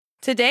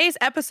Today's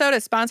episode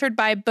is sponsored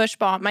by Bush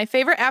Balm, my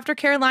favorite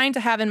aftercare line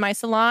to have in my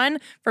salon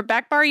for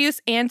back bar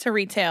use and to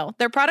retail.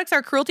 Their products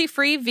are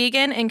cruelty-free,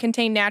 vegan, and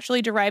contain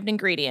naturally derived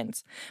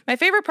ingredients. My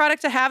favorite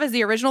product to have is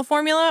the original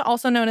formula,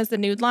 also known as the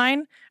Nude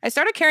line. I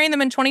started carrying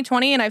them in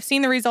 2020, and I've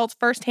seen the results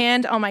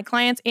firsthand on my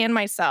clients and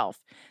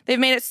myself. They've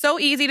made it so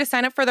easy to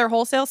sign up for their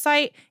wholesale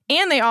site,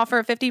 and they offer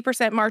a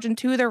 50% margin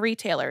to their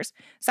retailers.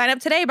 Sign up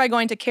today by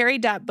going to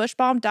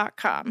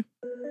carry.bushbalm.com.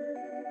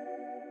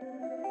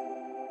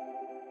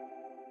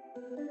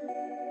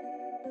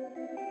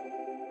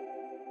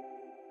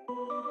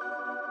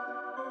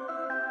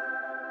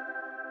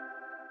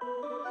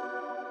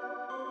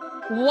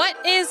 What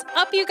is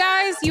up, you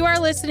guys? You are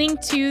listening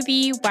to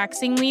the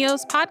Waxing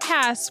Leos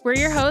podcast. We're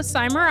your hosts.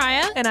 I'm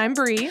Mariah. And I'm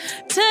Bree.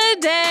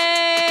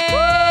 Today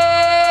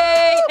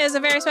is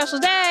a very special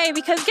day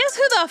because guess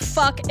who the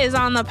fuck is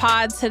on the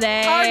pod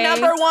today? Our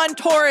number one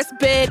Taurus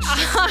bitch.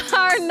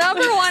 Our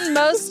number one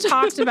most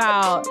talked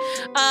about.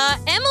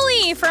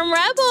 Emily from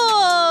Rebel.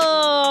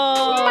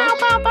 Bow,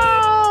 bow,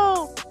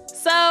 bow.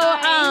 So,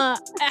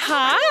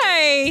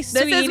 hi,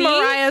 sweetie. This is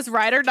Mariah's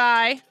Ride or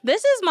Die.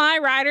 This is my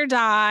ride or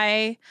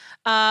die.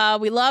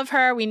 We love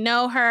her. We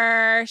know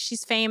her.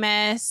 She's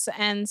famous.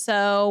 And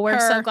so we're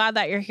so glad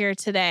that you're here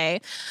today.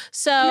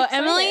 So,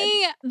 Emily,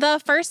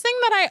 the first thing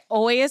that I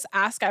always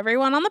ask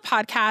everyone on the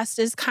podcast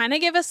is kind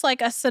of give us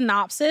like a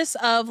synopsis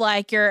of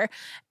like your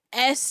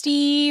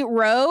SD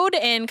road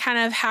and kind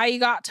of how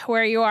you got to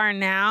where you are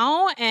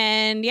now.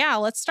 And yeah,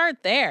 let's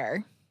start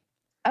there.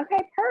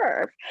 Okay,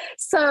 perf.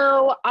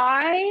 So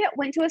I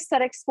went to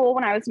aesthetic school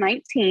when I was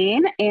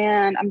 19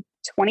 and I'm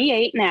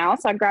 28 now.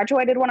 So I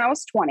graduated when I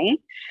was 20.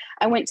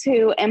 I went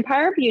to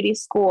Empire Beauty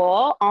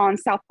School on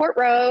Southport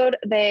Road.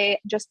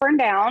 They just burned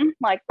down,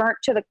 like burnt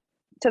to the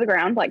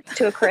ground, like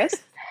to a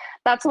crisp.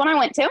 That's when I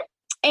went to.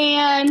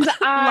 And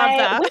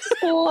I went to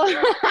school.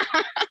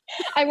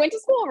 I went to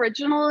school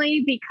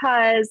originally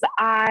because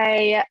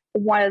I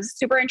was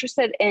super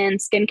interested in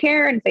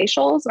skincare and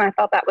facials, and I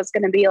thought that was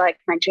going to be like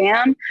my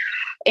jam.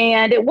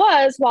 And it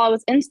was while I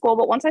was in school,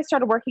 but once I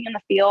started working in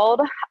the field,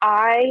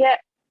 I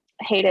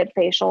hated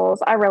facials.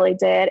 I really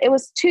did. It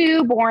was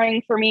too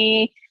boring for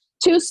me,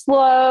 too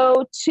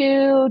slow,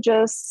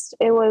 it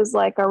was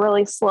like a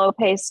really slow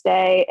paced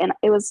day, and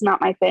it was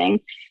not my thing.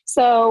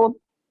 So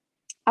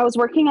I was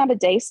working at a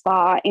day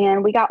spa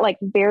and we got like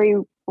very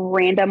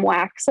random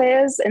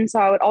waxes. And so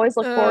I would always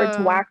look forward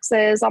to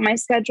waxes on my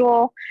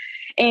schedule.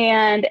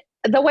 And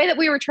the way that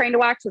we were trained to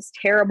wax was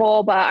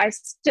terrible, but I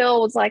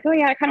still was like, oh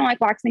yeah, I kind of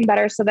like waxing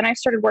better. So then I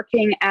started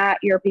working at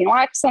European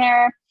Wax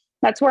Center.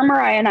 That's where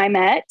Mariah and I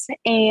met.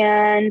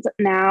 And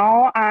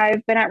now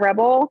I've been at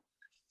Rebel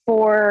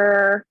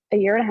for a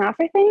year and a half,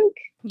 I think.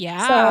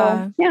 Yeah.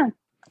 So yeah.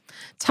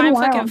 Time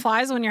fucking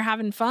flies when you're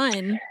having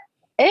fun.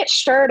 It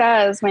sure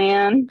does,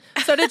 man.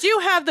 So did you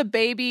have the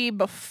baby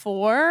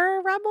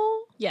before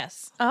Rebel?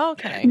 Yes. Oh,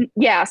 okay.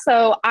 Yeah.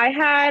 So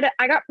I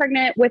got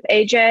pregnant with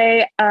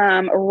AJ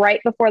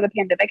right before the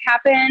pandemic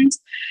happened.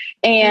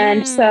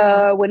 And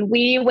so when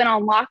we went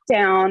on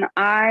lockdown,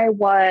 I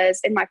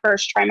was in my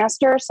first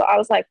trimester. So I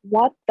was like,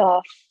 what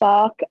the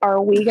fuck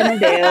are we going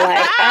to do?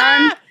 Like,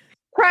 I'm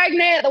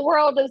pregnant. The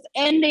world is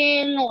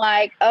ending.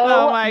 Like,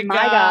 oh my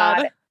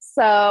God.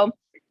 So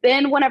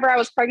then whenever I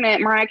was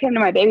pregnant, Mariah came to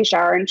my baby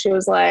shower and she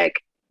was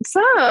like,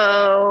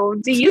 so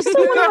do you still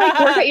want to like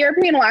work at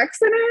European Wax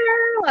Center?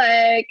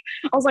 Like,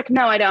 I was like,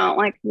 no, I don't.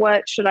 Like,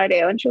 what should I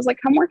do? And she was like,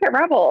 come work at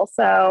Rebel.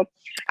 So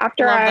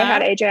after I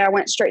had AJ, I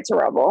went straight to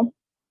Rebel.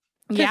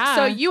 Yeah.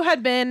 So you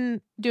had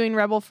been doing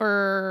Rebel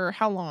for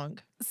how long?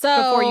 So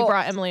before you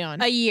brought Emily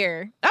on? A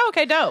year. Oh,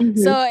 okay, dope.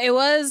 Mm-hmm. So it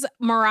was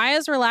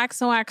Mariah's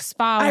Relax and Wax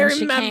Spa when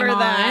she came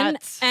that. on.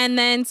 And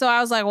then so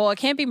I was like, well, it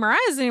can't be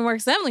Mariah's anymore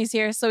because Emily's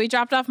here. So we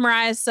dropped off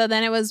Mariah's. So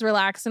then it was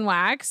Relax and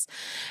Wax.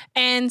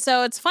 And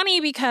so it's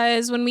funny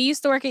because when we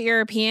used to work at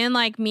European,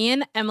 like me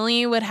and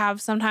Emily would have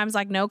sometimes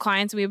like no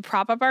clients. We would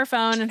prop up our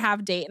phone and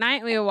have date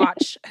night. We would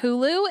watch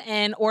Hulu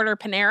and order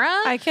Panera.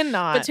 I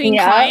cannot. Between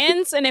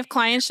clients. And if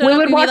clients showed we up,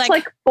 would we'd watch be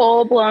like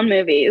full-blown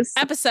movies.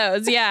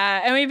 Episodes,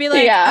 yeah. And we'd be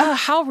like, oh,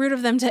 how rude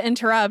of them to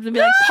interrupt and be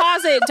like,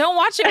 pause it. Don't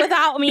watch it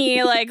without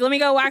me. Like, let me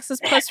go wax this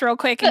puss real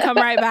quick and come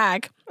right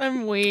back.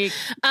 I'm weak.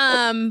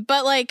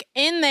 But like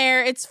in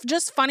there, it's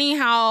just funny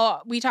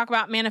how we talk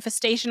about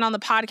manifestation on the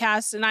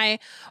podcast. And I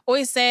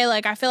always say,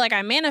 like, I feel like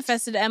I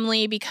manifested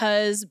Emily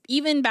because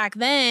even back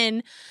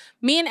then,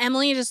 me and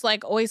Emily just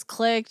like always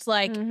clicked.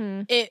 Like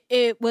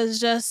it was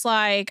just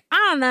like, I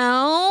don't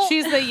know.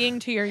 She's the yin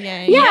to your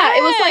yang. Yeah, yes.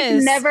 It was like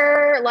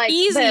never like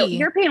easy. The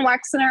European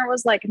Wax Center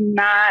was like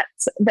not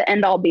the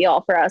end all be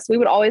all for us. We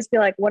would always be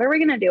like, what are we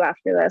going to do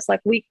after this? Like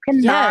we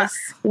cannot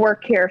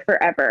work here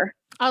forever.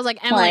 I was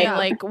like, Emily,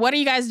 like, what are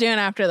you guys doing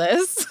after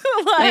this?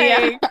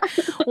 Like,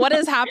 what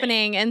is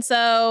happening? And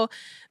so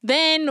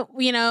then,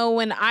 you know,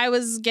 when I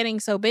was getting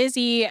so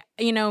busy,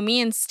 you know, me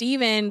and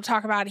Steven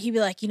talk about it. He'd be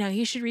like, you know,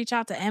 you should reach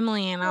out to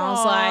Emily. And I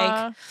was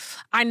like,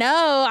 I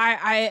know.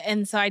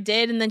 And so I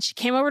did. And then she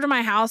came over to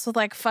my house with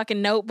like a fucking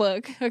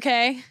notebook.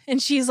 Okay.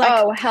 And she's like,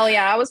 oh, hell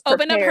yeah. I was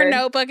prepared. Opened up her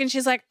notebook and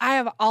she's like, I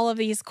have all of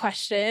these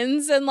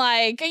questions. And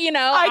like, you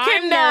know, I'm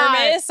cannot.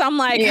 nervous. I'm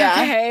like,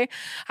 okay.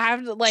 I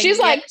have to like. She's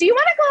like, do you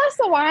want a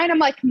glass of wine? I'm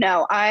like,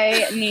 no,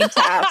 I need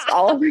to ask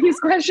all of these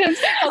questions.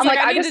 I'm like,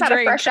 I just had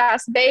a fresh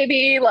ass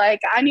baby. Like,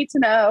 I need to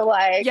know,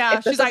 like,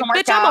 if this doesn't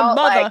work out,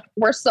 like,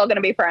 we're still going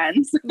to be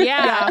friends.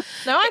 Yeah.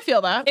 No, I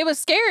feel that. It was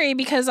scary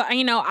because,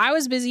 you know, I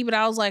was busy, but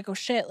I was like, oh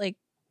shit, like,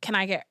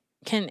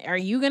 are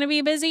you going to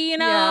be busy, you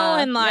know?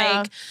 And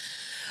like,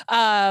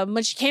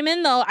 when she came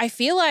in though, I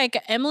feel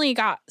like Emily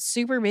got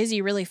super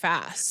busy really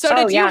fast. So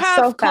did you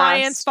have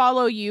clients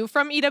follow you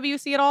from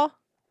EWC at all?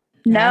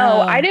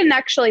 No, I didn't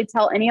actually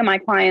tell any of my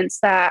clients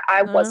that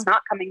I was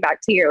not coming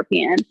back to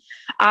European.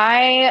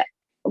 I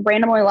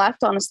randomly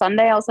left on a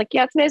Sunday. I was like,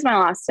 yeah, today's my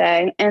last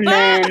day. And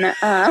then,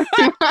 bye.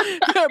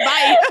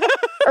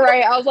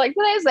 Right. I was like,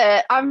 today's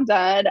it. I'm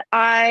done.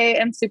 I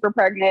am super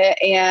pregnant.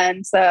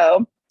 And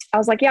so I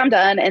was like, yeah, I'm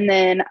done. And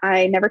then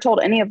I never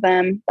told any of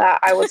them that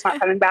I was not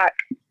coming back.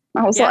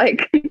 I was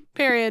like,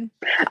 period.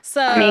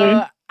 So,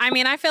 I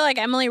mean, I feel like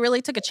Emily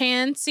really took a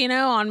chance, you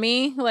know, on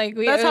me. Like,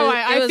 that's how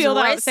I feel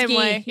that risky, same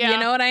way. Yeah. You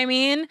know what I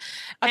mean?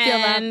 I feel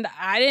that. And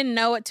I didn't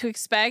know what to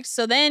expect.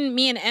 So then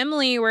me and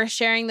Emily were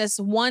sharing this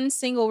one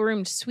single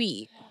roomed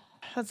suite.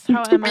 That's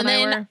how Emma and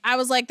then I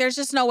was like, there's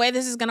just no way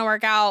this is going to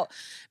work out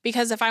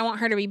because if I want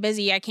her to be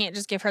busy, I can't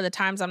just give her the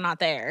times I'm not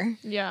there.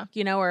 Yeah.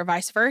 You know, or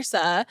vice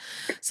versa.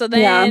 So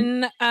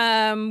then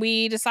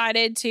we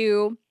decided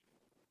to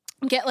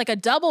get like a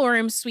double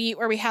room suite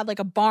where we had like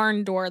a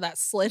barn door that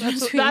slid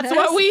between That's us.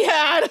 what we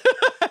had.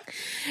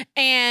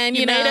 And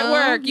you made it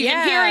work. You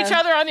can hear each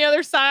other on the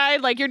other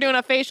side. Like you're doing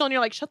a facial and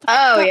you're like, shut the fuck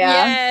up. Oh,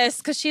 yeah. Yes,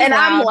 because she's and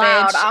loud, I'm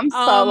loud. bitch. I'm so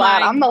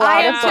loud. I'm the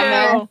loudest one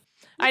there.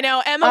 I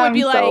know. Emma would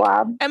be like,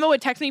 Emma would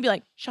text me and be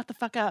like, shut the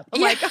fuck up. I'm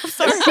like, I'm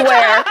sorry. I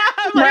swear.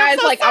 Mariah's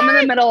so like, I'm in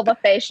the middle of a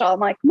facial. I'm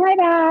like, my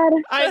bad.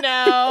 I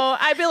know.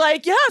 I'd be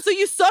like, yeah, so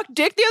you sucked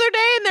dick the other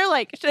day? And they're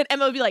like, and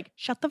Emma would be like,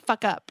 shut the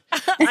fuck up.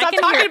 Stop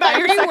talking about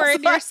every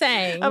word you're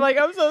saying. I'm like,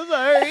 I'm so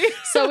sorry.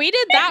 So we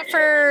did that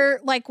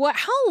for like not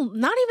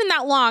even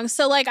that long.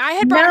 So like I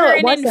had brought her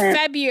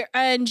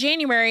in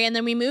January, and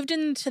then we moved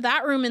into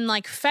that room in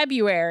like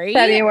February.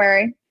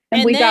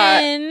 And we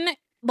then got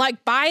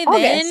like by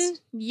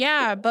August.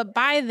 but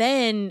by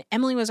then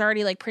Emily was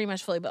already like pretty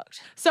much fully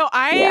booked. So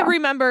I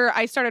remember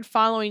I started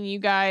following you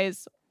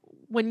guys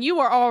when you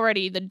were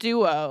already the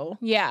duo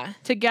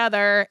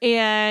together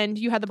and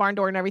you had the barn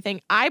door and everything.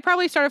 I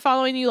probably started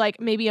following you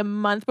like maybe a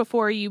month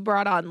before you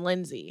brought on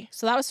Lindsay.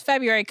 So that was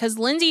February because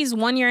Lindsay's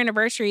 1 year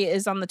anniversary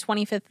is on the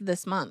 25th of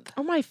this month.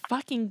 Oh my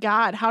fucking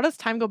God. How does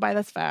time go by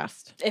this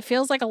fast? It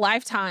feels like a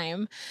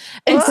lifetime.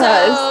 And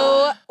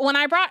so when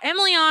I brought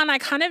Emily on, I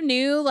kind of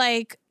knew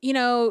like, you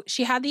know,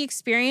 she had the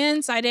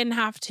experience. I didn't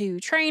have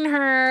to train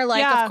her.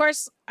 Like, of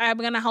course, I'm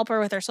going to help her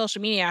with her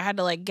social media. I had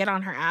to like get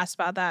on her ass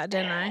about that,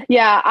 didn't I?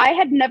 Yeah, I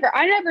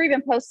never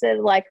even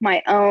posted like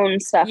my own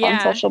stuff on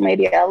social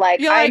media.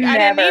 Like, I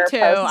never didn't need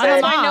to.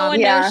 posted. No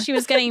one knows she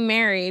was getting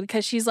married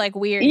because she's like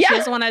weird. She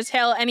doesn't want to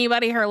tell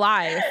anybody her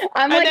life.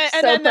 I'm like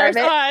and then private.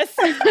 There's us.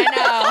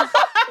 I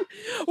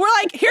know. We're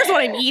like, here's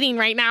what I'm eating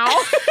right now.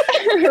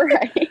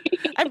 Right.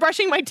 I'm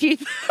brushing my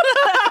teeth.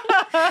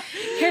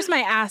 Here's my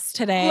ass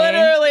today.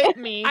 Literally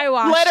me. I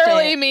washed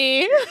Literally it.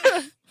 me.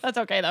 That's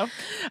okay though.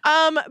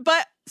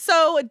 But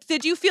so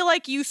did you feel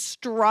like you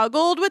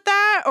struggled with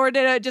that, or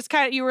did it just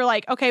kind of, you were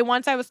like, okay,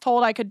 once I was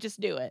told I could just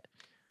do it?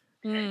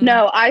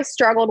 No, I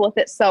struggled with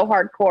it so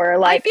hardcore.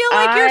 Like, I feel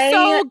like you're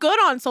so good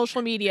on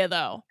social media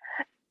though.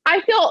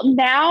 I feel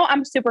now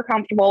I'm super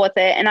comfortable with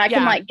it and I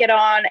can like get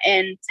on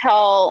and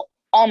tell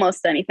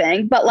almost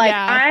anything, but like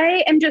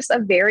I am just a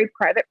very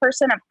private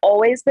person. I've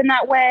always been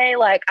that way.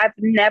 Like I've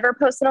never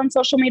posted on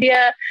social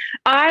media.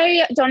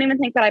 I don't even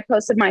think that I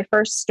posted my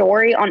first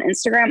story on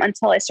Instagram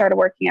until I started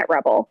working at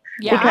Rebel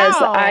because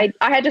I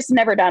had just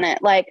never done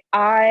it. Like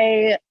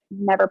I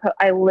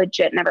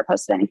legit never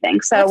posted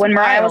anything. So when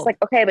Mariah was like,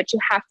 okay, but you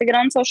have to get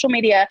on social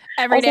media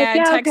every day, I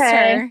text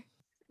her.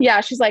 Yeah,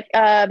 she's like,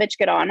 bitch,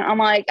 get on. I'm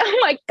like, oh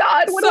my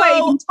God, what do I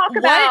even talk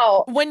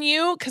about? When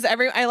you, because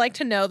I like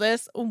to know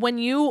this, when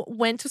you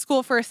went to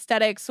school for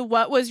aesthetics,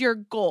 what was your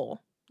goal?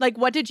 Like,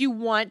 what did you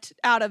want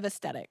out of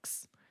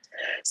aesthetics?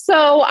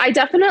 So I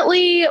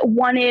definitely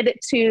wanted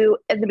to,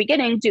 at the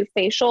beginning, do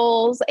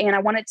facials, and I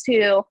wanted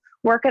to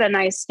work at a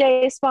nice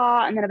day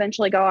spa and then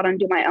eventually go out and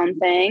do my own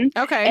thing.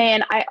 Okay.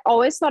 And I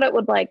always thought it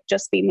would like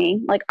just be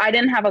me. Like I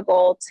didn't have a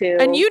goal to.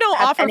 And you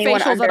don't offer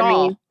facials at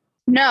all. Me.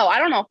 No, I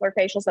don't offer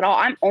facials at all.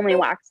 I'm only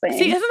waxing.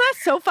 See, isn't that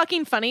so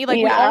fucking funny? Like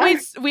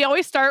we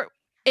always start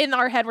in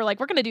our head. We're like,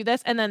 we're going to do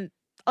this. And then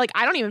like,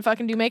 I don't even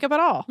fucking do makeup at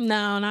all.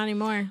 No, not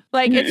anymore.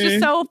 Like, it's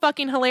just so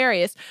fucking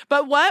hilarious.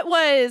 But what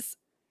was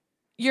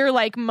your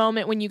like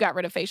moment when you got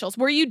rid of facials?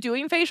 Were you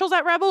doing facials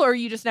at Rebel or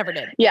you just never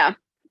did? Yeah.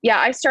 Yeah,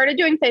 I started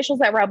doing facials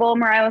at Rebel,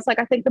 where I was like,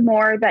 I think the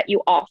more that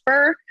you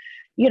offer,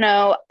 you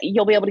know,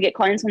 you'll be able to get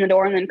clients in the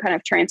door and then kind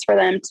of transfer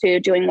them to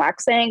doing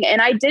waxing.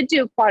 And I did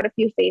do quite a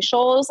few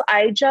facials.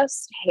 I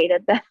just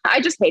hated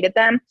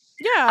them.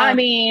 Yeah. I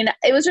mean,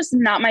 it was just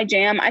not my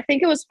jam. I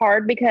think it was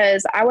hard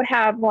because I would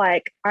have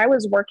I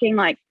was working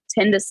 10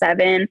 to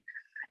 7,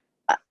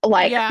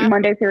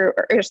 Monday through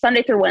or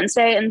Sunday through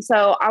Wednesday. And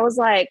so I was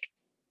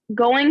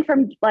going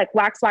from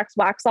wax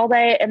all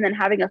day and then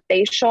having a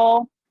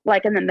facial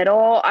in the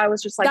middle. I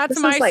was just that's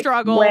this my is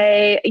struggle.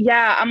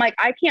 I'm like,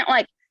 I can't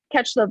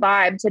catch the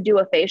vibe to do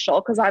a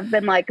facial because I've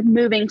been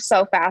moving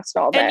so fast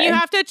all day. And you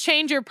have to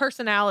change your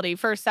personality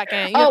for a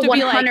second. You have to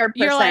 100%.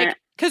 Be you're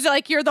because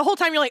you're the whole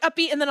time you're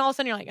upbeat, and then all of a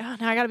sudden you're oh,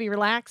 now I gotta be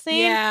relaxing.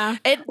 Yeah,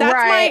 that's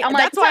right.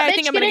 That's why I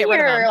think I'm gonna get rid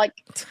of them.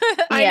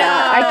 I know.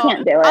 I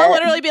can't do it. I'll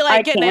literally be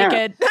get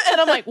naked,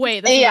 and I'm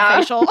wait, this is a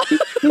facial.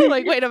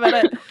 Wait a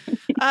minute.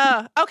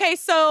 Okay,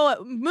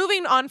 so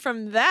moving on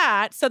from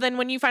that. So then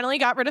when you finally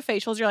got rid of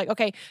facials, you're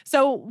okay,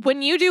 so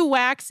when you do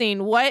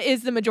waxing, what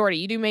is the majority?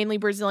 You do mainly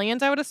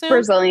Brazilians, I would assume?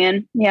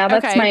 Brazilian. Yeah,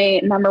 that's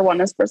my number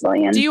one is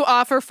Brazilian. Do you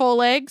offer full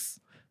legs?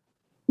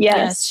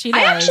 Yes, she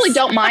does. I actually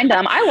don't mind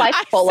them. I like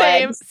full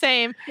legs.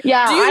 Same.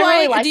 Yeah,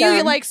 I really do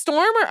you like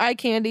Storm or Eye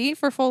Candy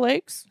for full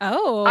legs?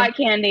 Oh. Eye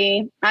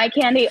Candy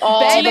all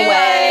the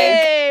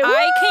way.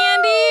 Eye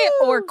Candy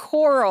or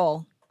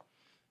Coral?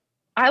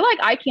 I like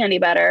Eye Candy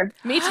better.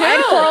 Me too. I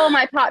had Coral in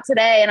my pot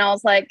today, and I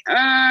was like,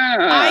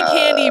 Eye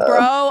Candy,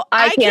 bro.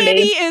 Eye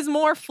candy is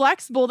more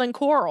flexible than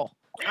Coral.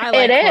 I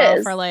like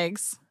Coral for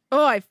legs.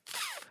 Oh,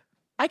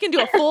 I can do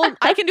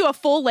a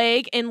full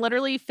leg in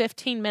literally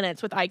 15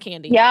 minutes with Eye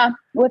Candy. Yeah,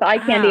 with Eye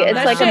Candy, it's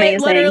that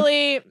amazing.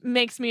 Literally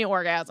makes me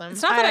orgasm.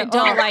 It's not that I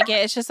don't like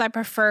it. It's just I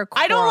prefer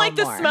Coral I don't like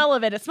the more. smell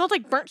of it. It smells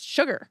like burnt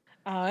sugar.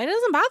 Oh, it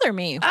doesn't bother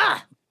me.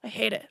 I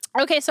hate it.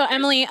 Okay, so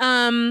Emily,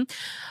 so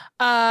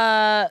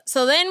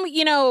then,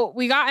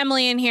 we got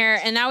Emily in here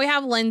and now we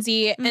have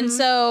Lindsay. Mm-hmm. And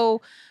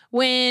so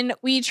when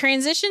we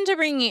transitioned to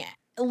bringing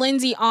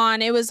Lindsay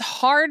on, it was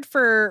hard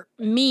for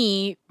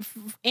me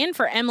and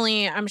for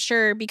Emily, I'm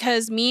sure,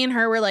 because me and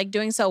her were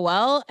doing so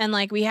well and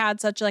we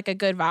had such a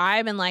good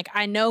vibe and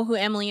I know who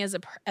Emily is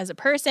as a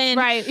person.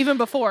 Right, even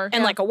before.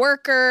 And a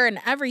worker and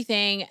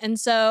everything. And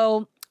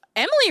so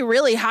Emily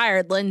really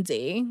hired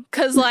Lindsay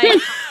because Emily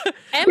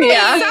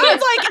sounds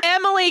like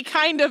Emily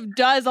kind of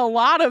does a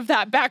lot of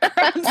that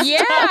background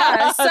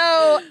stuff.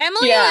 So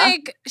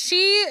Emily she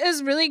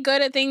is really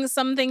good at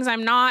some things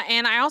I'm not,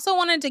 and I also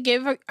wanted to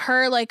give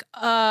her role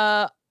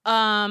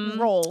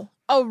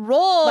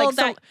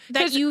that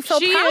you feel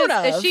proud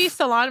of. Is she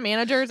salon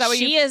manager? Is that what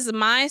she is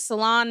my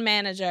salon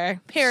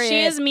manager. Period.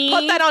 She is me.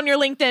 Put that on your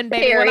LinkedIn,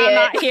 baby. Period. When I'm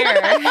not here.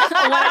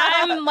 When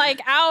I'm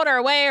out or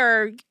away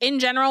or in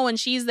general when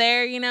she's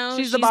there,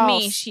 she's the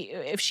boss. Me.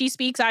 If she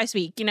speaks, I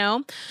speak,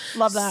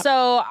 Love that.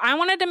 So I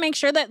wanted to make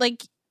sure that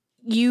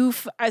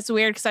it's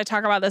weird because I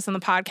talk about this on the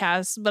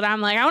podcast, but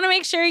I'm I want to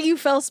make sure you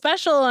feel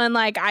special and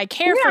I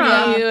care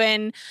for you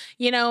and,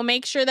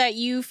 make sure that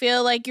you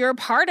feel you're a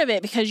part of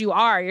it because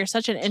you're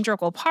such an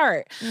integral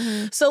part.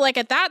 Mm-hmm. So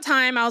at that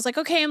time I was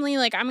okay, Emily,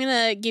 I'm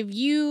going to give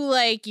you,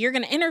 you're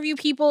going to interview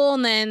people.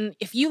 And then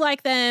if you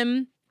like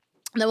them,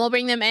 then we'll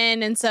bring them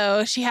in. And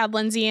so she had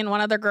Lindsay and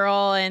one other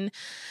girl and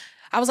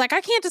I was I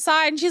can't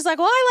decide. And she's well,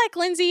 I like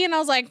Lindsay. And I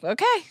was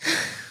okay,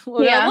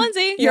 we'll go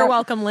Lindsay. You're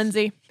welcome,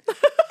 Lindsay.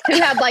 Who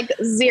had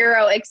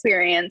zero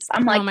experience.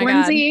 I'm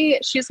Lindsay,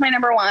 she's my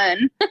number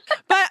one.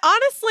 But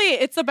honestly,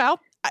 it's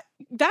about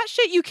that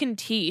shit you can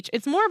teach.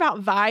 It's more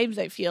about vibes,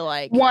 I feel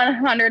 100%.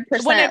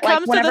 When it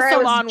comes to the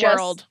salon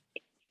world.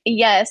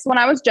 Yes. When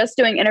I was just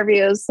doing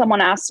interviews,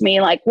 someone asked me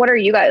what are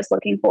you guys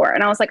looking for?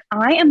 And I was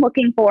I am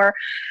looking for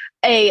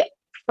a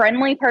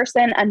friendly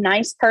person, a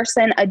nice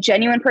person, a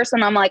genuine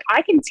person. I'm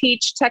I can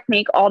teach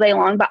technique all day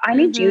long, but I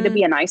need you to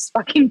be a nice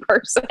fucking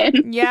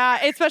person.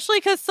 Yeah, especially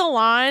because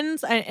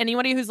salons,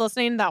 anybody who's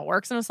listening that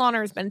works in a salon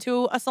or has been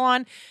to a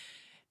salon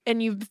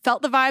and you've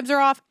felt the vibes are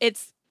off,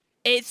 it's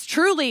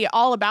truly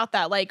all about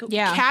that.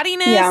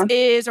 Cattiness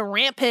is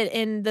rampant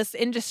in this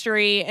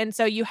industry. And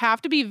so you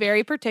have to be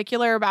very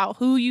particular about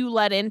who you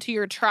let into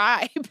your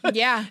tribe.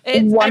 Yeah.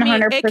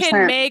 100%. It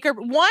can make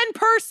one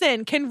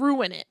person can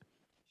ruin it.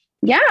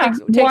 Yeah,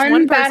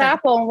 one bad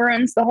apple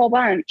ruins the whole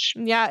bunch.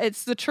 Yeah,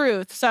 it's the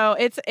truth. So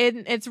it's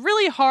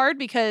really hard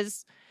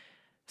because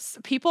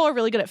people are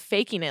really good at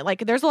faking it.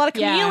 There's a lot of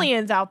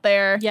chameleons out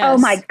there. Yes. Oh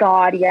my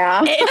God,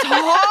 yeah. It's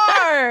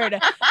hard.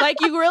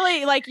 You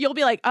really you'll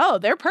be oh,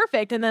 they're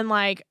perfect, and then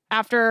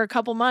after a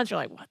couple months,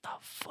 you're what the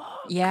fuck?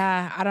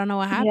 Yeah, I don't know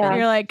what happened. Yeah.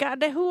 You're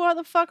God, who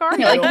the fuck are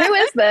you? Who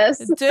is this?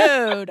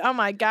 Dude, oh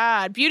my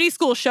God. Beauty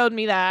school showed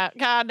me that.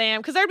 God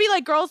damn. Because there'd be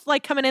girls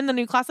coming in the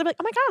new class. I'd be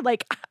oh my God,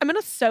 I'm going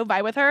to so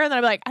vibe with her. And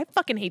then I'd be I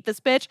fucking hate this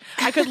bitch.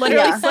 I could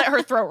literally slit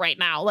her throat right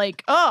now.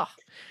 Oh,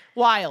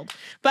 wild.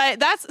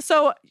 But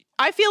so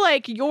I feel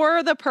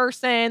you're the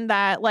person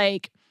that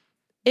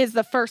is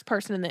the first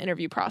person in the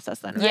interview process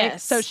then, right?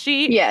 Yes. So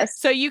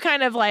so you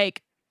kind of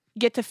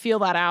get to feel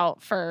that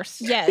out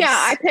first. Yes. Yeah,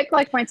 I pick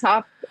like my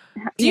top.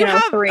 Do you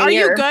have? 3 Are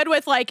you good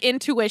with like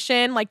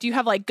intuition? Like, do you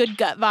have like good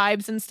gut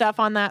vibes and stuff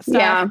on that stuff?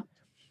 Yeah.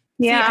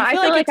 Yeah, See, I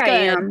feel like it's I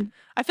good. am.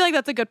 I feel like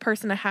that's a good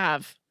person to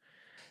have.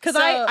 Because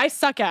So- I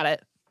suck at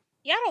it.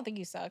 Yeah, I don't think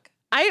you suck.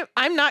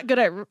 I'm not good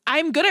at.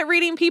 I'm good at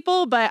reading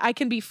people, but I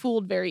can be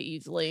fooled very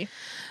easily.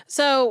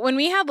 So when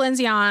we had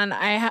Lindsay on,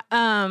 I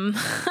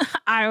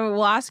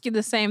will ask you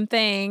the same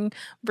thing.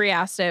 Brie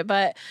asked it,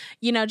 but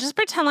just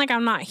pretend like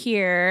I'm not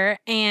here,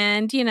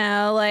 and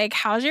like,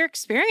 how's your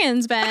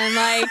experience been?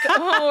 Like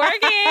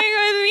working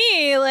with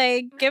me?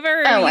 Like, give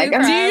her. Oh my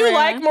God. Do you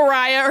like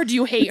Mariah or do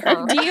you hate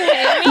her? Do you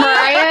hate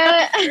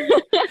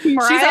me?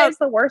 Mariah is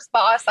the worst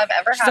boss I've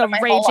ever She's had a in my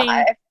whole raging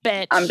life.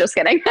 bitch. I'm just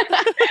kidding.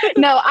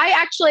 No,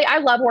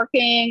 I love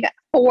working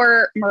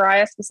for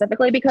Mariah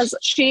specifically because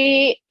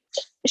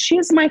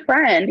she's my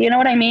friend. You know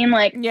what I mean?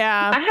 Like,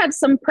 Yeah. I had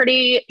some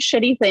pretty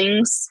shitty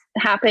things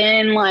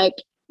happen, like,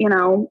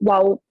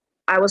 while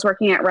I was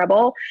working at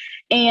Rebel.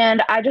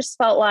 And I just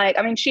felt like,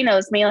 I mean, she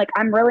knows me, like,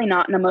 I'm really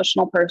not an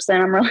emotional person.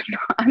 I'm really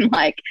not. I'm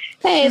like,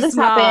 hey, She's this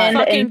not happened.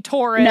 fucking And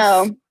Taurus.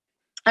 no,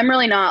 I'm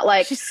really not.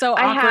 Like, She's so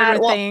I awkward had-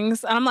 with well,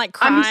 things. And I'm like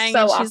I'm crying.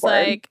 so and she's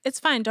awkward. like, it's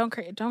fine. Don't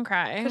cry. Don't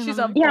cry. 'Cause she's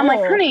And I'm a- yeah, I'm like,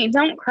 Oh. honey,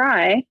 don't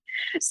cry.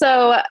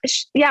 So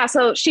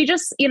so she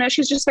just,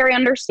 she's just very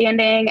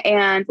understanding.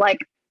 And like,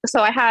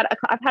 so I've had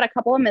a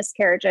couple of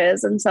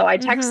miscarriages. And so I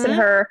texted Mhm.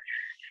 her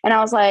and I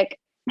was like,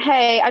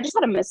 hey, I just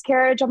had a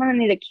miscarriage. I'm going to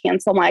need to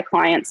cancel my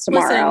clients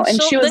tomorrow. Listen,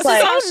 and she was this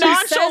like, is how So she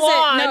says it.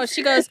 nonchalant. No,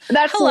 she goes,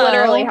 that's hello,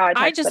 literally how I texted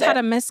I just it. had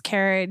a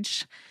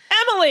miscarriage,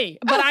 Emily.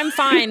 but I'm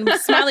fine.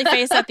 Smiley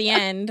face at the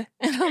end.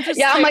 And I'm just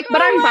Yeah, I'm like,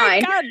 but oh I'm my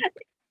fine. God.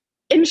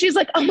 And she's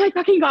like, oh my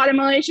fucking God,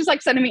 Emily. She's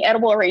like sending me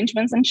edible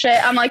arrangements and shit.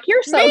 I'm like,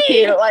 you're so Me.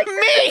 cute. Like,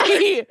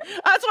 Me.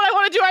 That's what I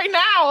want to do right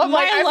now. I'm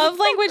My like, love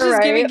language is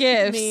Right. giving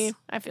gifts. Me.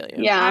 I feel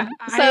you. yeah.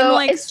 I'm So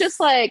like- it's just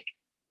like,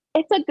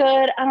 it's a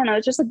good, I don't know,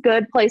 it's just a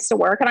good place to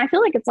work. And I feel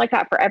like it's like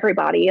that for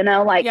everybody,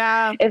 like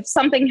Yeah. if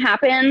something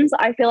happens,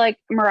 I feel like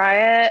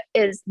Mariah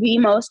is the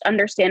most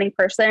understanding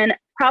person,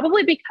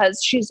 probably because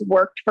she's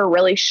worked for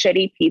really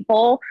shitty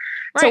people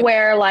to Right.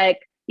 where like,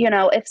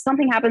 if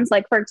something happens,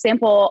 like for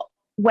example,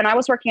 when I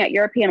was working at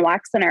European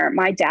Wax Center,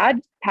 my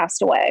dad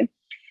passed away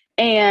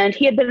and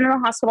he had been in the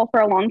hospital for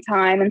a long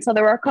time. And so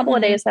there were a couple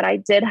of Mhm. days that I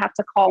did have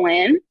to call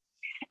in.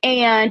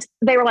 And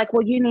they were like,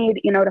 well, you need,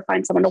 to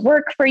find someone to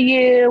work for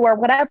you or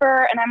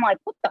whatever. And I'm like,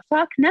 what the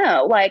fuck?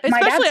 No, like my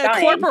Especially dad's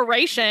a dying.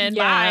 corporation.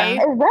 Yeah.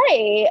 Bye.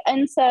 Right.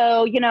 And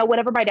so,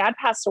 whenever my dad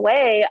passed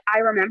away, I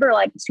remember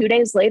like 2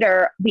 days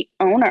later, the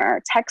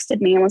owner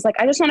texted me and was like,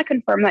 I just want to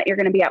confirm that you're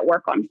going to be at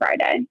work on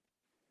Friday.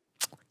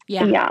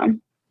 Yeah. Yeah.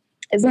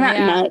 Isn't that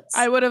Yeah. nuts?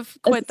 I would have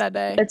quit that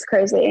day. It's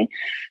crazy.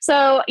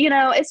 So,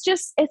 it's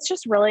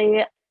just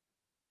really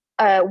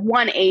a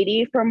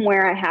 180 from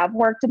where I have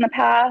worked in the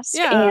past.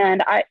 Yeah.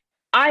 And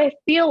I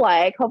feel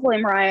like, hopefully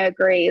Mariah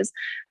agrees,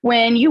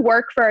 when you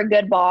work for a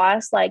good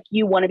boss, like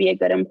you want to be a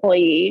good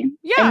employee.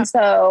 Yeah. And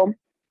so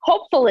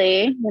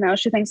hopefully,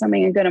 she thinks I'm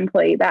being a good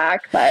employee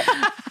back, but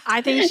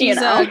I think You she's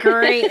know. a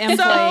great employee.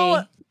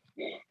 So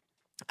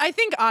I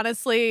think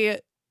honestly,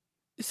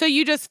 so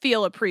you just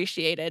feel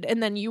appreciated,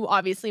 and then you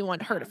obviously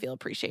want her to feel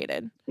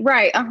appreciated.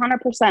 right.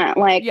 100%.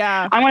 Like,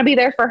 Yeah. I want to be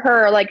there for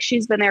her. Like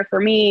she's been there for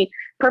me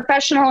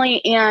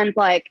professionally and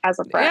like as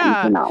a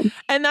friend, Yeah.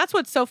 And that's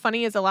what's so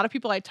funny is a lot of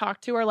people I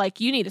talk to are like,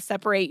 you need to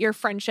separate your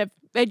friendship,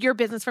 your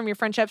business from your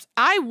friendships.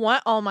 I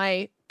want all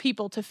my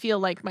people to feel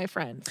like my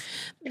friends.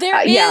 There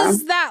is yeah.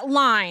 that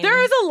line.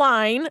 There is a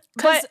line,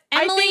 because but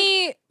I Emily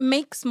think,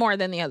 makes more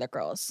than the other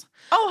girls.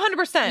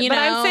 100%. You But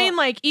know? I'm saying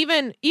like,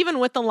 even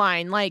with the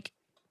line, like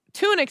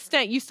to an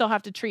extent, you still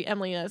have to treat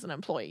Emily as an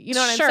employee. You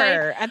know what sure. I'm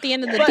saying? At the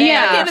end of the But day,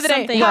 at the end of the day,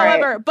 something- Right.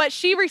 however, but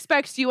she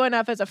respects you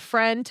enough as a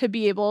friend to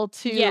be able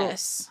to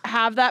yes,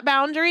 have that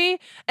boundary.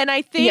 And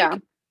I think Yeah.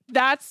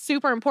 that's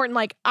super important.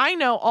 Like, I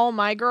know all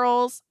my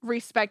girls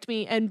respect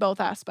me in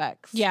both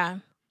aspects. yeah,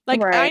 Like,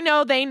 Right. I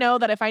know they know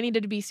that if I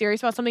needed to be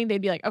serious about something,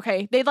 they'd be like,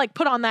 okay, they'd like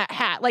put on that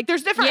hat. Like,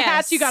 there's different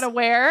hats you Yes. got to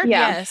wear.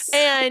 Yeah. yes,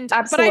 And, but I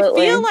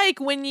Absolutely. feel like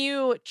when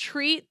you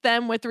treat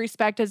them with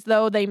respect as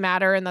though they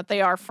matter and that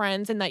they are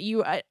friends and that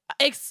you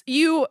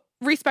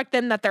respect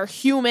them, that they're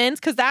humans,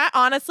 because that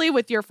honestly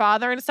with your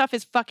father and stuff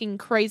is fucking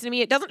crazy to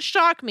me. It doesn't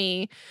shock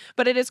me,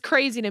 but it is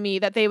crazy to me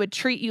that they would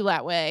treat you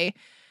that way.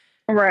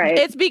 Right.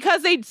 It's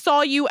because they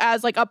saw you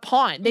as like a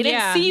pawn. They didn't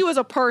Yeah. see you as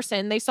a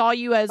person. They saw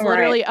you as Right.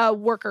 literally a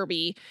worker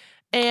bee.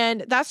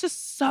 And that's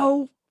just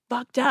so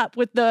fucked up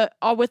with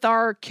with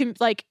our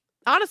like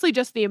honestly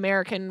just the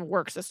American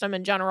work system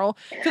in general,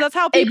 because that's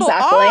how people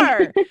Exactly.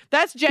 are.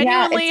 That's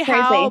genuinely it's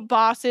how crazy.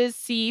 bosses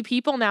see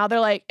people now.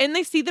 They're like, and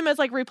they see them as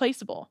like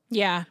replaceable.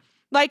 yeah.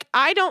 Like,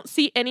 I don't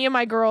see any of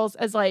my girls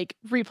as like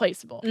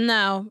replaceable.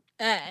 No.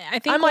 I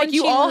think I'm like,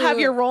 you all have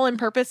your role and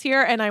purpose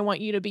here, and I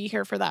want you to be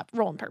here for that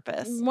role and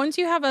purpose. Once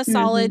you have a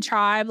solid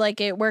tribe, like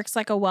it works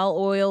like a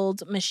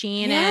well-oiled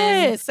machine.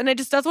 Yes, and it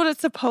just does what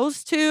it's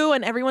supposed to,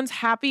 and everyone's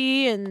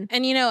happy. And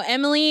you know,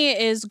 Emily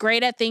is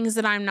great at things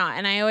that I'm not.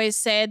 And I always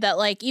said that,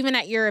 like, even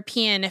at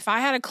European, if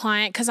I had a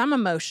client, because I'm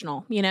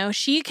emotional, you know,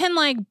 she can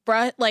like,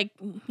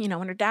 you know,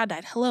 when her dad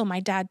died, hello, my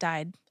dad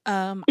died.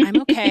 I'm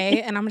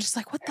okay. And I'm just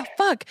like, what the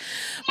fuck?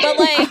 But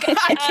like,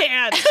 I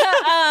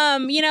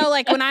can't. you know,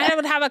 like when I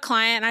would have a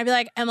client and I'd be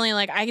like, Emily,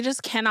 like, I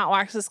just cannot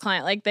wax this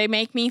client. Like, they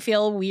make me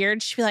feel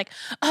weird. She'd be like,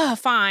 oh,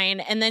 fine.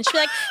 And then she'd be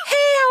like, hey,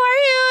 how are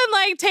you? And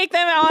like take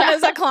them on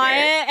as a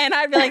client. And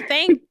I'd be like,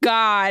 thank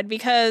God,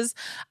 because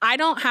I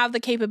don't have the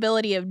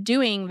capability of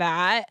doing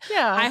that.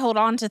 Yeah. I hold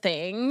on to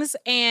things.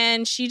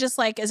 And she just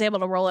like is able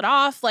to roll it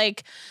off.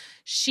 Like,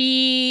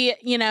 she,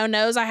 you know,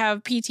 knows I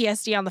have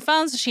PTSD on the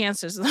phone, so she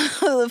answers the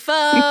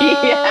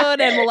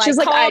phone and will like She's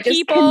call like, I just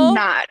people.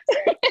 cannot.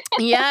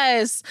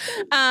 Yes.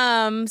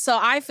 So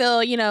I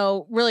feel, you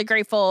know, really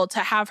grateful to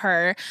have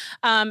her.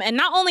 And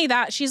not only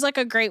that, she's like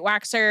a great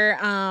waxer.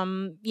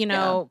 You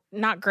know,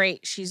 not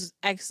great. She's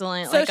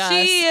excellent. So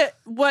like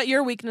what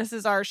your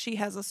weaknesses are, she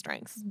has the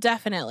strengths.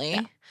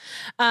 Definitely.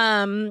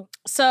 Yeah.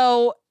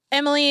 So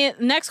Emily,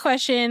 next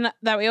question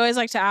that we always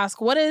like to ask,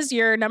 what is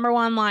your number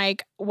one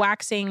like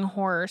waxing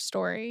horror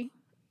story?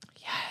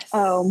 Yes.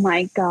 Oh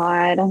my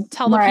God.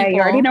 Tell the Mariah, people.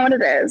 you already know what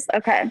it is.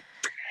 Okay.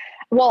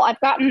 Well, I've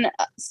gotten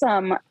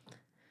some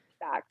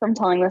back from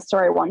telling this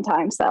story one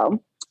time,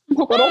 so I'm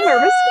a little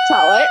nervous to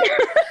tell it.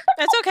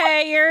 That's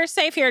okay. You're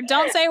safe here.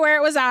 Don't say where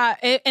it was at.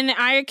 And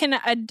I can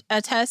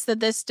attest that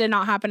this did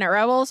not happen at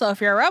Rebel. So if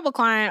you're a Rebel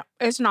client,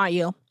 it's not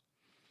you.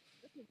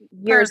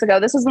 Years ago.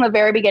 This was in the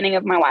very beginning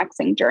of my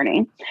waxing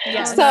journey.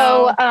 Yes.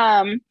 So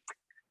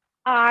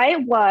I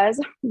was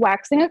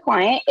waxing a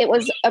client. It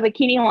was a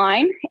bikini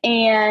line.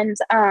 And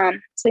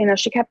so, you know,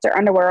 she kept her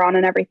underwear on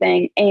and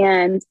everything.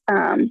 And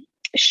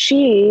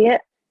she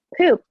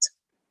pooped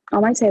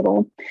on my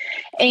table.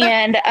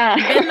 And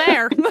been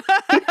there.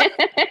 At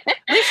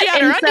least she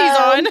had her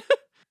undies on.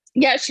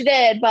 Yeah, she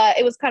did, but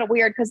it was kind of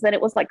weird because then it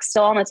was like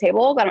still on the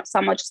table. So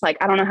I'm just like,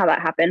 I don't know how that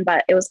happened,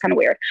 but it was kind of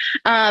weird.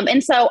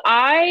 And so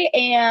I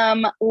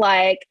am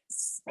like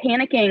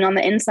panicking on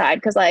the inside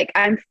because like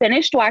I'm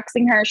finished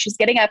waxing her. She's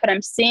getting up and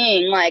I'm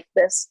seeing like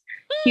this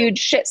huge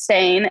shit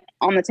stain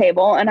on the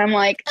table. And I'm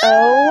like,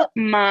 oh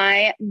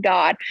my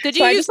God. Did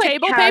you use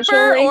table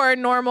paper or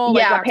normal?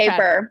 Yeah,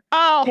 paper.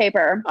 Oh.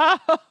 Paper.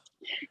 Oh.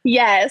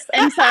 Yes.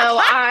 And so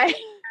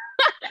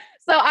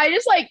I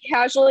just like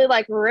casually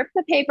like rip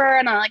the paper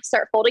and I like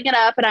start folding it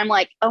up and I'm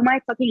like, oh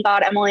my fucking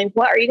God, Emily,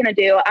 what are you going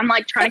to do? I'm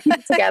like trying to keep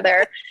it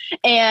together.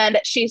 And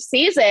she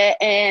sees it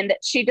and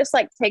she just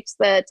like takes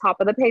the top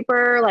of the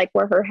paper, like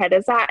where her head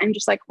is at, and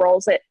just like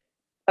rolls it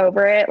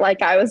over it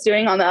like I was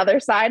doing on the other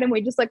side. And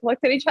we just like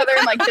looked at each other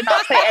and like did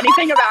not say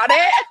anything about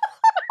it.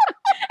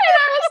 And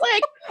I was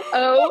like,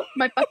 oh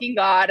my fucking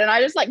God. And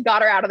I just like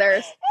got her out of there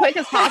as quick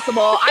as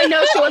possible. I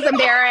know she was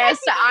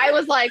embarrassed. I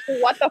was like,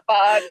 what the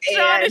fuck?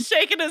 John is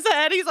shaking his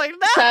head. He's like,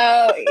 no.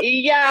 So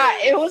yeah,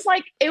 it was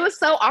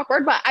so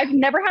awkward, but I've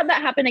never had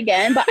that happen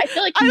again. But I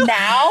feel like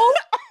now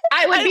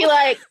I would be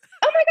like,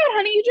 oh my God,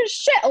 honey, you just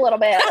shit a little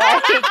bit.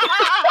 Like,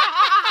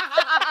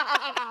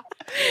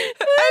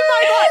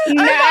 oh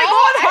my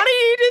God, honey,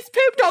 you just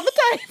pooped on the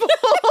table.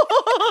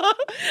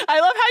 I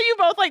love how you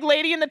both like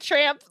Lady and the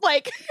Tramp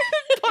like,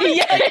 folded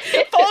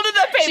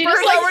the paper she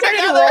just, like, over started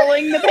together.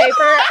 rolling the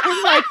paper.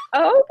 I'm like,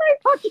 oh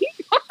my fucking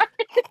God.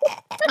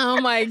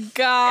 Oh my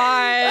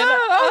God.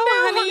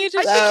 Oh, honey, you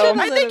just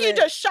I think you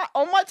just shot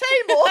on my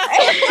table.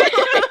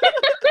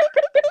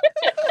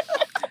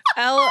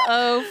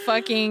 L-O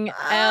fucking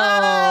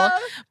L.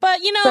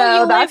 But you know, So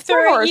you live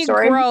through it, you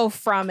story. grow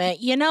from it.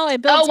 You know,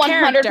 it builds 100%.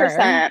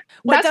 character.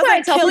 What That's what I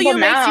doesn't tell kill people you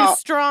now. makes you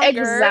stronger.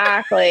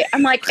 Exactly.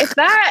 I'm like, if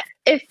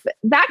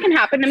that can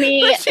happen to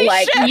me, like shit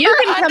you her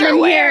can come in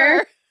underwear.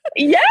 here.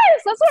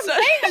 Yes, that's what I'm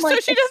saying. I'm like, so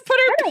she just put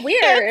her kinda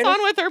weird. pants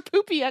on with her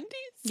poopy undies.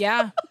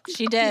 Yeah,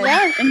 she did.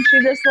 Yeah, and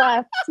she just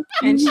left.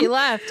 And she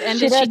left. And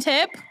She did she did.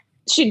 tip?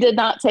 She did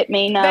not tip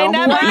me. No, They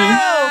never do.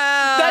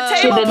 Wow. The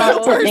She table did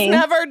not tip poopers me.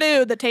 never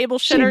do. The table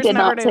she shitters did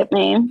never not do. tip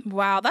me.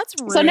 Wow, that's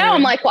rude. So now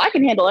I'm like, well, I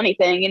can handle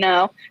anything. You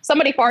know,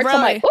 somebody farts,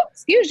 I'm like, oh,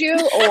 excuse you,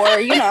 or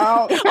you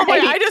know, Oh my,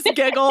 I just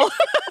giggle.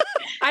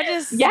 I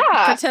just Yeah.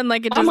 pretend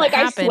like it doesn't I'm like,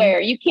 happen. I swear,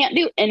 you can't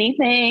do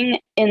anything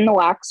in the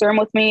wax room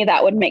with me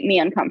that would make me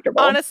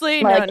uncomfortable.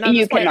 Honestly, Like, no, not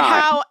you this point.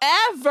 cannot.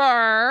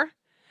 However,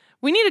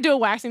 we need to do a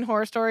waxing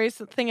horror stories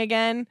thing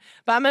again.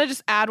 But I'm gonna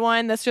just add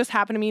one. This just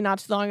happened to me not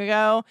too long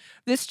ago.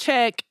 This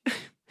chick,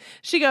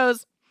 she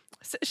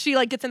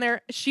like gets in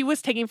there. She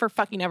was taking for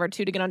fucking ever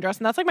to get undressed,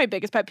 and that's like my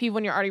biggest pet peeve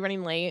when you're already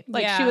running late.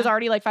 Like she Yeah. was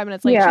already like 5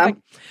 minutes late. Yeah.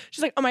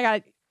 She's like, oh my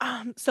God.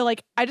 So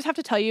like, I just have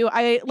to tell you,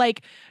 I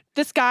like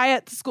this guy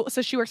at the school.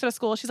 So she works at a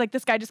school. She's like,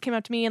 this guy just came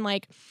up to me and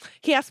like,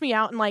 he asked me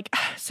out and like,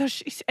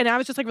 and I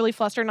was just like really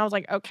flustered. And I was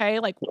like, okay,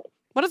 like,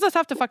 what does this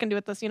have to fucking do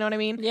with this? You know what I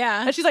mean?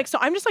 Yeah. And she's like, so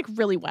I'm just like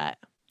really wet.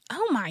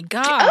 Oh my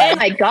God. Oh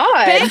my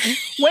God. Bitch,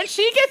 when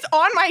she gets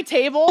on my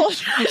table,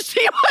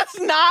 she was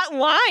not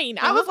lying.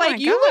 I was like,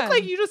 you look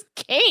like you just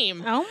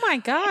came. Oh my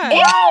God.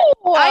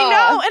 Ew. I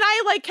know. And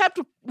I like kept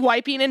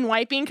wiping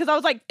because I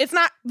was like,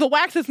 the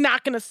wax is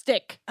not going to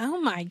stick.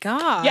 Oh my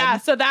God. Yeah.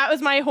 So that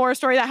was my horror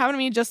story that happened to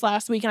me just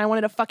last week and I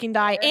wanted to fucking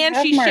die. And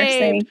she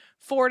shaved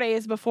 4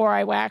 days before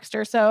I waxed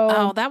her.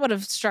 So that would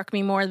have struck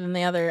me more than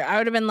the other. I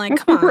would have been like,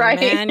 come on,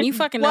 man. You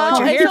fucking know what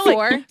you're here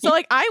for. So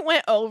like I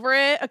went over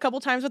it a couple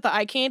times with the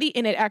eye candy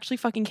and it actually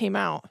fucking came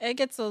out. It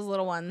gets those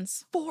little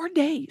ones. 4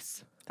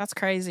 days. That's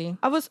crazy.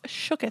 I was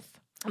shooketh.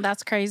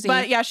 That's crazy.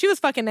 But yeah, she was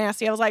fucking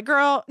nasty. I was like,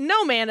 girl,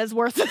 no man is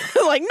worth it.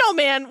 Like, no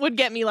man would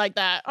get me like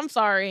that. I'm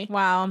sorry.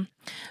 Wow.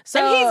 So,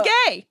 and he's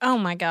gay. Oh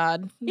my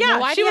God. Yeah. Well,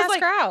 why did you ask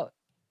her out?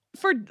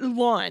 For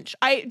lunch.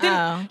 I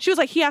didn't. She was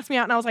like, he asked me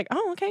out and I was like,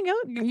 oh, okay, go.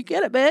 You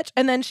get it, bitch.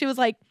 And then she was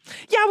like,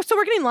 yeah, so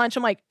we're getting lunch.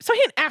 I'm like, so he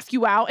didn't ask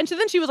you out. And so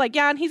then she was like,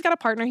 yeah, and he's got a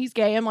partner. He's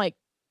gay. I'm like,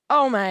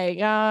 oh my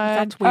God.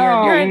 That's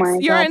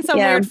weird. You're in some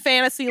weird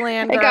fantasy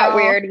land, girl. It got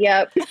weird.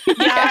 Yep.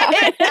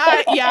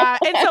 Yeah.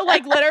 And so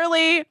like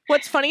literally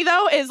what's funny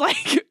though is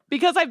like,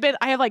 because I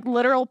have like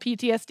literal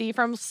PTSD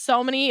from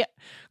so many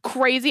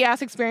crazy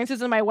ass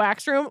experiences in my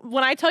wax room.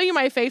 When I tell you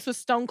my face was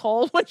stone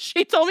cold when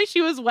she told me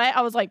she was wet,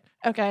 I was like,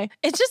 okay.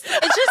 It's just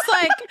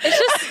like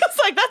it's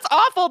like that's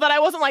awful that I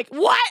wasn't like,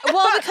 what?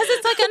 Well, because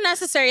it's like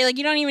unnecessary. Like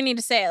you don't even need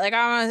to say it. Like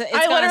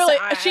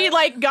she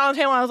like got on the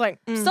table and I was like,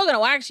 still gonna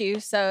wax you.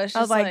 So it's just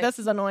I was like, this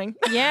is annoying.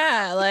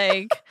 Yeah,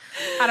 like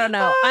I don't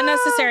know,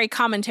 unnecessary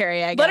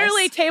commentary. I guess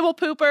literally table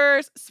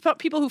poopers,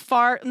 people who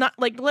fart. Not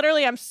like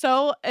literally, I'm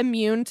so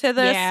immune to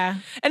this. Yeah,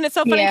 and it's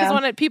so funny because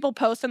when people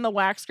post in the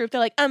wax group,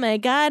 they're like, oh my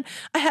God,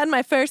 I had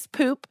my first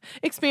poop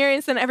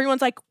experience, and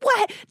everyone's like,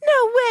 what?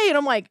 No way! And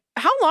I'm like,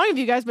 how long have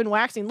you guys been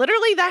waxing?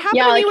 Literally, that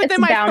happened to me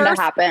within my first.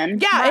 To happen.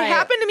 Yeah, right. It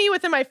happened to me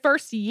within my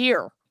first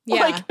year.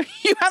 Yeah. Like,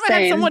 you haven't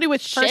had somebody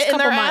with shit in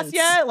their ass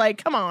yet?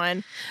 Like, come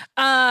on.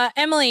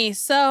 Emily,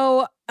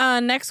 so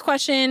next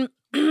question.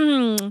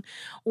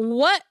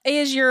 What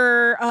is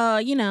your,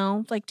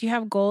 like, do you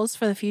have goals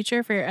for the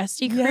future for your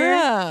SD career?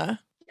 Yeah.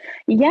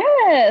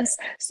 Yes.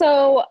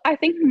 So I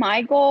think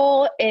my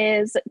goal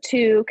is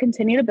to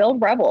continue to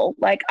build Rebel.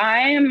 Like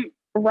I'm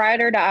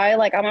ride or die.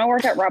 Like I'm going to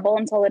work at Rebel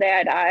until the day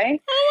I die.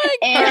 Oh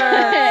my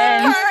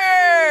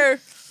God.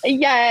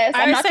 Yes.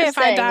 I would say if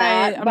I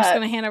die, I'm just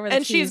going to hand over the keys.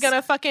 And she's going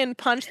to fucking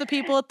punch the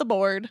people at the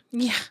board.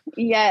 Yeah.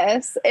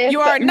 Yes.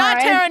 You are not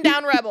tearing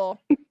down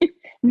Rebel.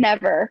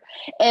 Never.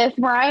 If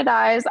Mariah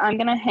dies, I'm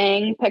going to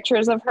hang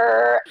pictures of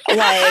her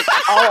like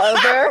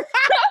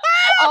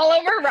all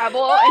over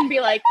Rebel and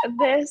be like,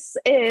 this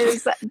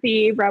is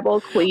the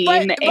Rebel Queen.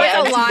 Like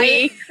a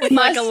lion?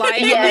 Like a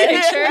lion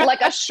picture?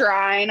 Like a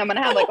shrine. I'm going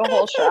to have like a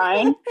whole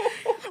shrine.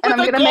 And I'm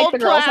going to make the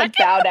girls like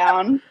bow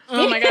down.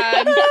 Oh my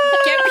God.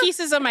 Get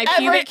pieces of my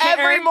pubic hair.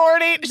 Every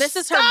morning. This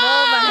is her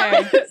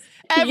vulva hair.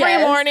 Every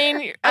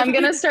morning. I'm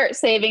going to start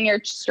saving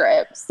your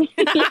strips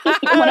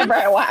whenever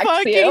I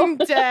wax you.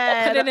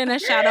 Dead. Put it in a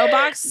shadow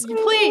box.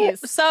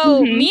 Please.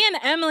 So me and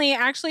Emily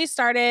actually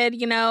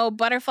started,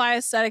 Butterfly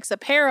Aesthetics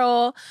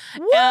Apparel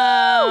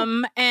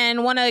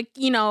and want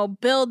to,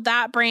 build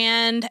that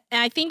brand.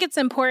 And I think it's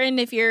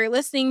important if you're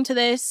listening to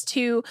this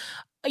to,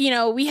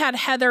 we had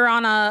Heather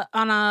on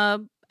a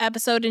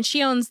episode and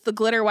she owns the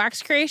Glitter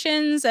Wax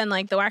Creations and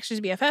like the Waxers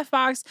BFF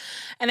box.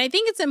 And I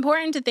think it's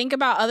important to think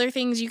about other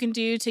things you can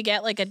do to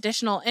get like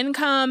additional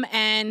income.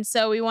 And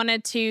so we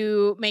wanted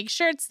to make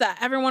shirts that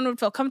everyone would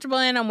feel comfortable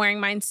in. I'm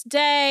wearing mine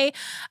today.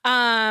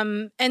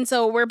 And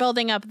so we're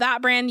building up that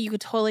brand. You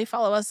could totally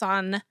follow us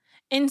on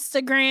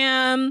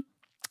Instagram.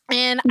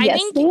 And I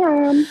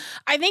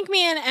think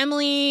me and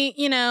Emily,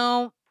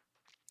 I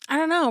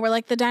don't know, we're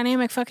like the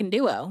dynamic fucking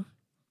duo.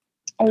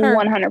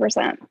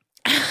 100%.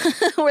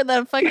 We're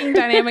the fucking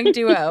dynamic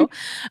duo.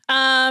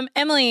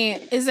 Emily,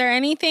 is there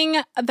anything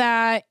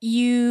that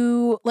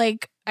you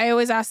like? I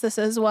always ask this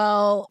as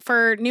well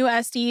for new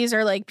SDs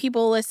or like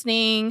people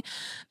listening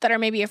that are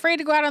maybe afraid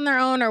to go out on their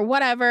own or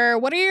whatever.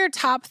 What are your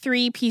top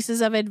 3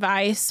 pieces of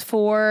advice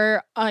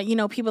for,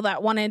 people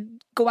that want to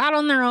go out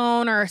on their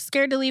own or are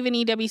scared to leave an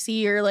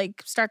EWC or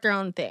like start their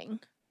own thing?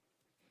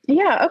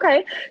 Yeah.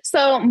 Okay.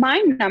 So my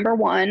number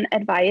one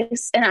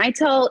advice, and I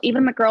tell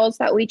even the girls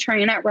that we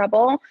train at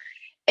Rebel,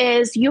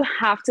 is you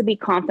have to be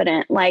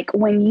confident. Like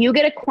when you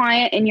get a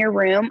client in your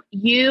room,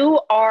 you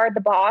are the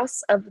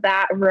boss of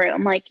that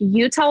room. Like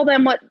you tell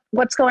them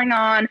what's going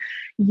on.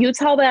 You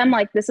tell them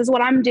like, this is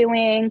what I'm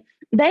doing.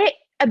 They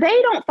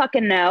don't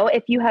fucking know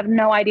if you have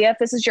no idea if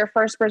this is your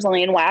first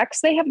Brazilian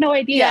wax. They have no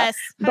idea. Yes,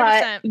 100%.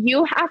 But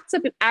you have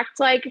to act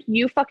like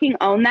you fucking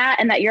own that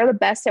and that you're the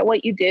best at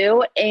what you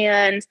do.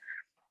 And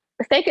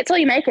fake it till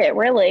you make it,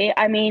 really.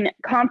 I mean,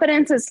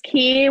 confidence is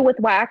key with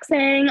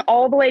waxing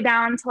all the way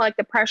down to like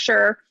the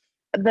pressure,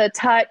 the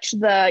touch,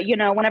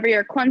 whenever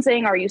you're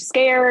cleansing, are you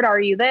scared? Are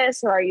you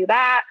this or are you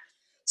that?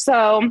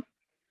 So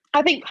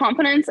I think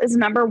confidence is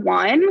number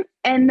one.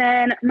 And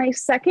then my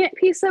second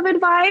piece of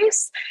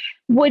advice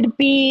would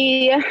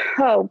be,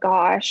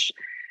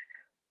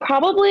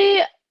 probably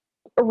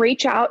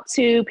reach out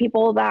to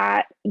people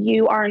that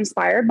you are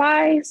inspired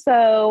by.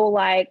 So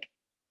like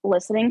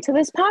listening to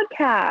this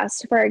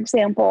podcast, for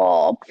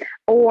example,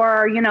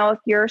 or, you know, if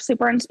you're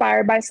super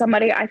inspired by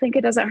somebody, I think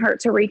it doesn't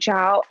hurt to reach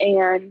out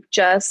and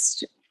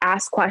just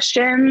ask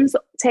questions,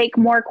 take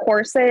more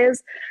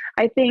courses.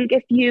 I think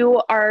if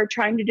you are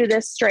trying to do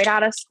this straight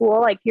out of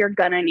school, like you're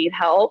gonna need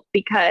help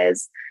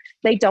because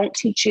they don't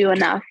teach you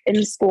enough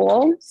in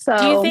school. So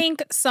do you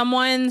think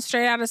someone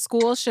straight out of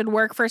school should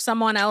work for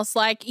someone else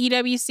like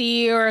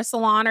EWC or a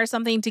salon or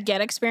something to get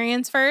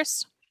experience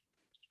first?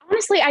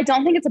 Honestly, I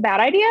don't think it's a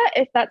bad idea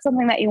if that's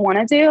something that you want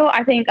to do.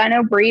 I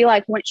know Brie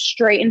like went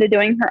straight into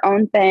doing her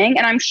own thing,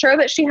 and I'm sure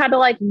that she had to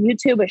like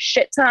YouTube a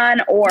shit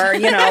ton or,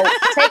 you know,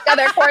 take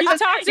other courses. You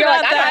talked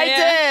about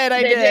that.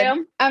 I did.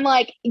 You? I'm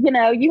like, you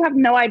know, you have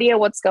no idea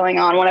what's going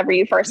on whenever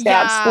you first get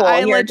out of school.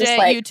 I You're legit just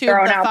like YouTube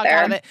thrown the out fuck there.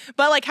 out of it.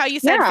 But like how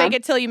you said, fake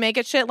it till you make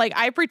it shit. Like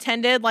I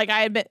pretended like I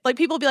had been, like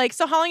people would be like,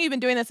 so how long have you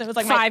been doing this? And it was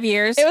like 5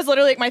 years. It was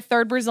literally like my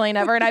third Brazilian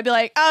ever. And I'd be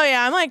like, oh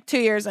yeah, I'm like 2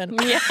 years in.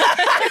 Yeah.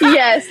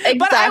 Yes, exactly.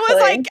 But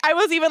I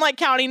was even like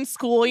counting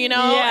school, you know?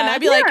 Yeah. And I'd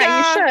be like,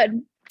 you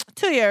should.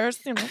 2 years.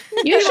 You know,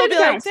 You People should be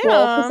count like, school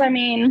because I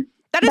mean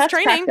that is that's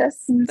training.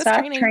 practice and That's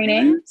stuff.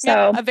 Training. So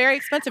Yeah, a very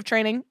expensive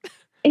training.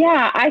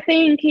 yeah, I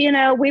think, you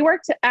know, we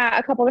worked at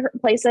a couple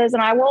different places,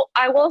 and I will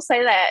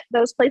say that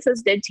those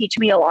places did teach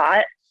me a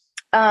lot.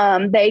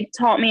 They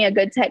taught me a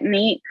good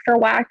technique for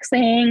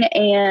waxing,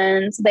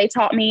 and they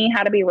taught me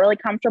how to be really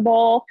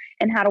comfortable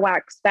and how to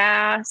wax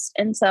fast.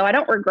 And so I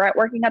don't regret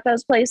working at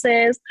those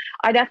places.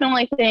 I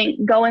definitely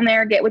think go in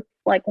there,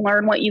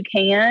 learn what you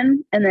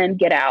can, and then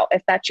get out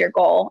if that's your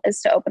goal,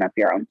 is to open up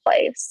your own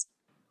place.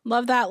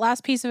 Love that.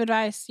 Last piece of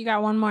advice. You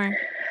got one more.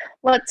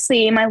 Let's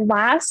see. My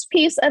last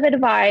piece of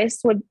advice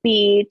would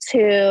be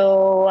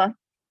to,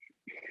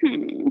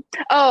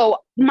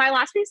 my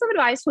last piece of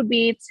advice would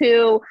be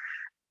to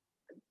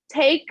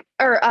take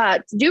or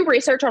do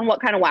research on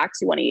what kind of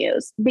wax you want to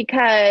use,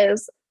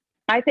 because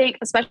I think,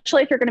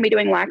 especially if you're going to be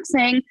doing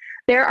waxing,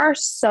 there are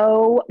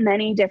so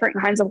many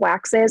different kinds of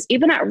waxes.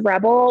 Even at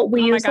Rebel,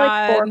 we use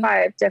like 4 or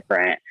 5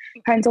 different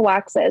kinds of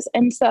waxes.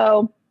 And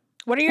so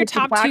what are your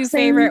top 2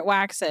 favorite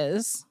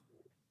waxes?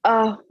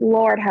 Oh,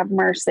 Lord have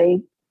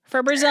mercy.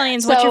 For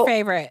Brazilians, what's your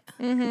favorite?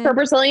 Mm-hmm. For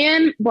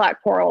Brazilian,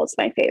 black coral is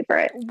my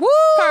favorite. Woo!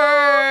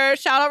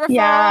 Shout out referral.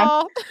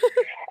 Yeah.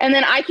 And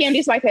then eye candy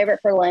is my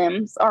favorite for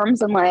limbs,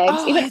 arms and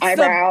legs, even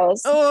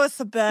eyebrows. It's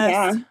the best.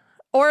 Yeah.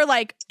 Or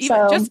like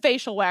even just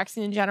facial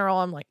waxing in general.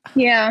 I'm like,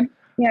 yeah,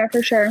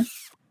 for sure.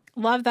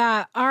 Love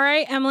that. All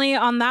right, Emily,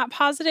 on that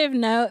positive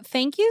note,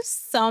 thank you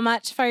so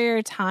much for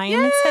your time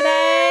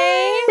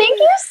today. Thank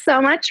you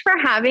so much for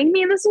having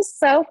me. This was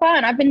so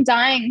fun. I've been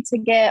dying to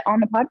get on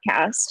the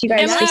podcast. You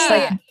guys just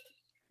like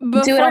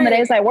do it on the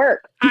days I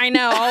work. I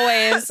know,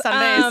 always.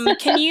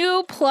 Can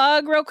you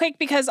plug real quick?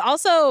 Because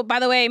also, by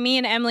the way, me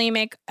and Emily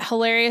make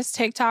hilarious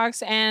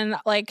TikToks, and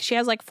like she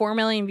has like 4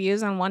 million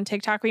views on one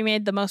TikTok we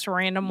made, the most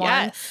random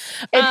one.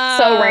 It's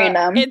so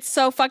random. It's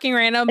so fucking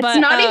random. But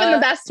it's not even the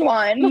best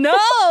one. No.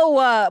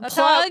 That's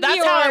how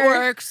it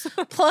works.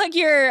 Plug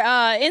your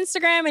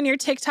Instagram and your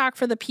TikTok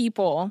for the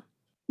people.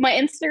 My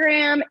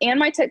Instagram and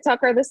my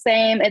TikTok are the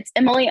same. It's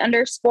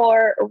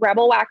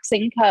Emily_Rebel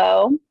Waxing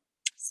Co.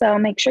 So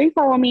make sure you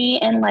follow me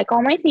and like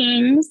all my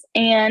things.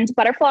 And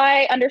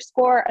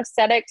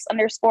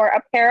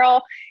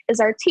Butterfly_Aesthetics_Apparel is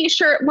our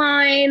t-shirt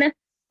line.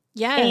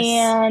 Yes.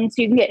 And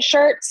you can get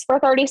shirts for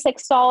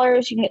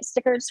 $36. You can get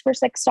stickers for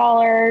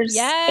 $6.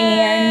 Yes.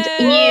 And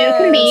you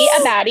can be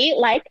a baddie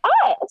like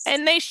us.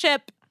 And they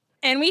ship.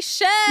 And we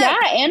ship. Yeah,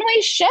 and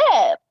we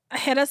ship.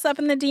 Hit us up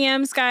in the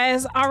DMs,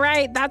 guys. All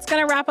right, that's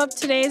going to wrap up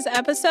today's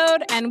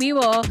episode, and we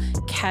will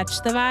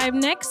catch the vibe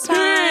next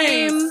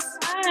time.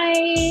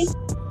 Bye.